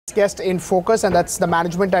guest in focus, and that's the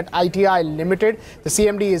management at ITI Limited. The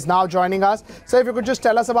CMD is now joining us. So if you could just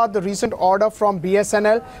tell us about the recent order from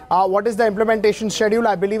BSNL. What is the implementation schedule?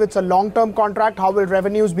 I believe it's a long-term contract. How will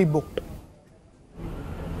revenues be booked?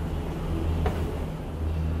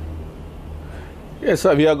 Yes,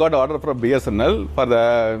 we have got order from BSNL for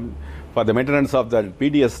the maintenance of the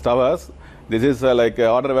PDS towers. This is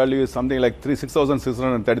order value is something like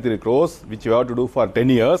 6,633 crores, which you have to do for 10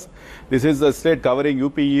 years. This is the state covering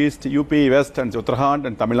UP East, UP West, and Uttarakhand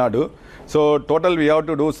and Tamil Nadu. So total we have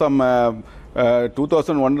to do some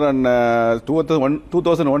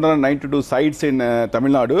 2,192 sites in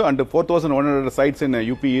Tamil Nadu and 4,100 sites in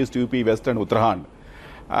UP East, UP West, and Uttarakhand.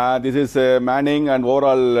 This is manning and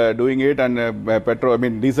overall doing it, and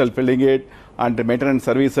diesel filling it, and maintenance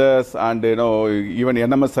services, and even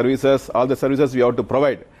NMS services. All the services we have to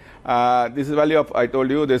provide. This is value of, I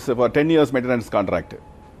told you, this for 10 years maintenance contract.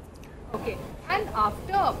 Okay. And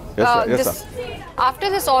after after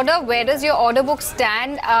this order, where does your order book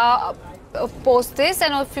stand post this?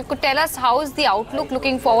 And if you could tell us how is the outlook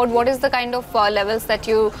looking forward? What is the kind of levels that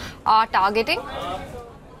you are targeting?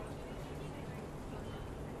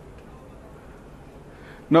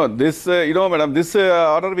 No, this, madam, this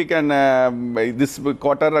order we can, this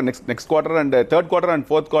quarter and next quarter and third quarter and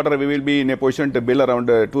fourth quarter, we will be in a position to bill around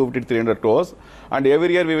 250 to 300 crores. And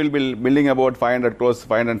every year we will be billing about 500 crores,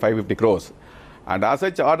 500 and 550 crores. And as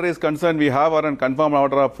such order is concerned, we have a confirmed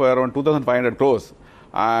order of around 2,500 crores.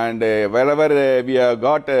 And wherever we have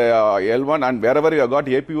got L1 and wherever we have got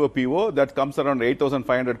APO, PO, that comes around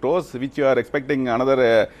 8,500 crores, which you are expecting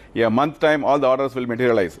another a month time, all the orders will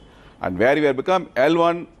materialize. And where we have become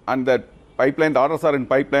L1 and the pipeline, the orders are in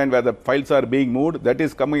pipeline where the files are being moved, that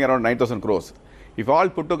is coming around 9,000 crores. If all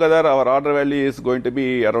put together, our order value is going to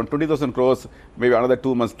be around 20,000 crores, maybe another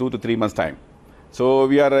 2 to 3 months time. So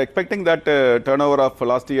we are expecting that turnover of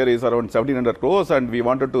last year is around 1,700 crores, and we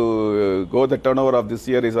wanted to go the turnover of this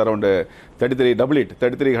year is around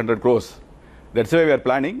 3,300 crores. That's why we are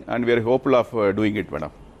planning, and we are hopeful of doing it, madam.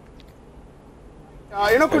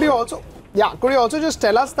 Could you also just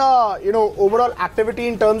tell us the overall activity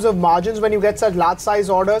in terms of margins when you get such large size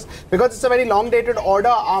orders? Because it's a very long dated order,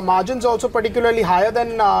 are margins also particularly higher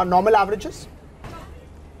than normal averages?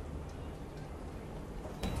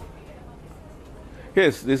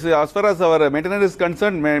 Yes, this is as far as our maintenance is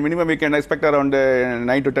concerned, minimum we can expect around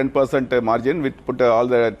 9 to 10% margin with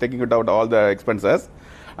taking it out all the expenses.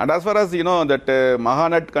 And as far as that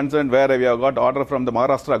Mahanet concerned, where we have got order from the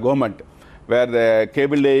Maharashtra government, where the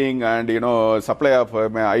cable laying and supply of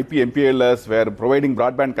IP MPLS, were providing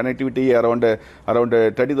broadband connectivity around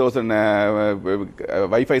 30,000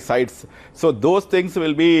 Wi-Fi sites. So those things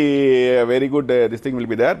will be very good. This thing will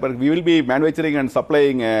be there, but we will be manufacturing and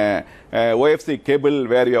supplying OFC cable,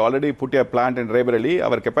 where we already put a plant in Raebareli.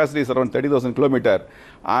 Our capacity is around 30,000 kilometers,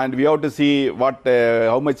 and we have to see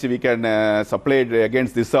how much we can supply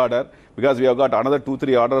against this order. Because we have got another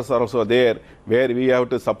 2-3 orders are also there where we have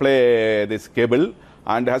to supply this cable,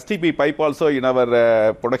 and HTP pipe also in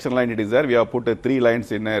our production line it is there. We have put 3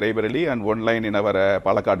 lines in Raebareli and 1 line in our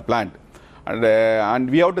Palakkad plant. And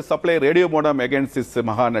we have to supply radio modem against this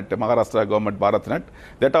Mahanet, Maharashtra government BharatNet,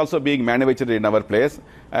 that also being manufactured in our place.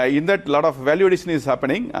 In that, lot of value addition is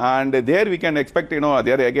happening, and there we can expect,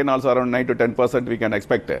 there again also around 9 to 10% we can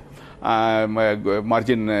expect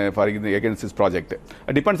margin for against this project.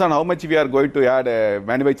 It depends on how much we are going to add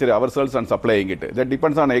manufacture ourselves and supplying it. That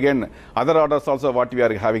depends on again other orders also what we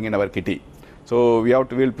are having in our kitty. So we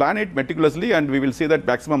will plan it meticulously, and we will see that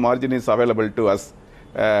maximum margin is available to us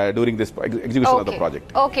during this execution of the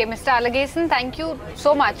project. Okay, Mr. Alagesan, thank you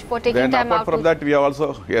so much for taking time out. Apart from that, we have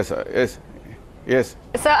also, yes, sir, yes.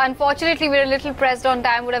 Sir, unfortunately, we're a little pressed on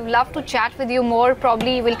time. Would have loved to chat with you more.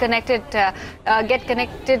 Probably we'll get connected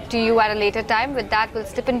to you at a later time. With that, we'll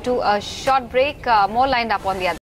step into a short break. More lined up on the other.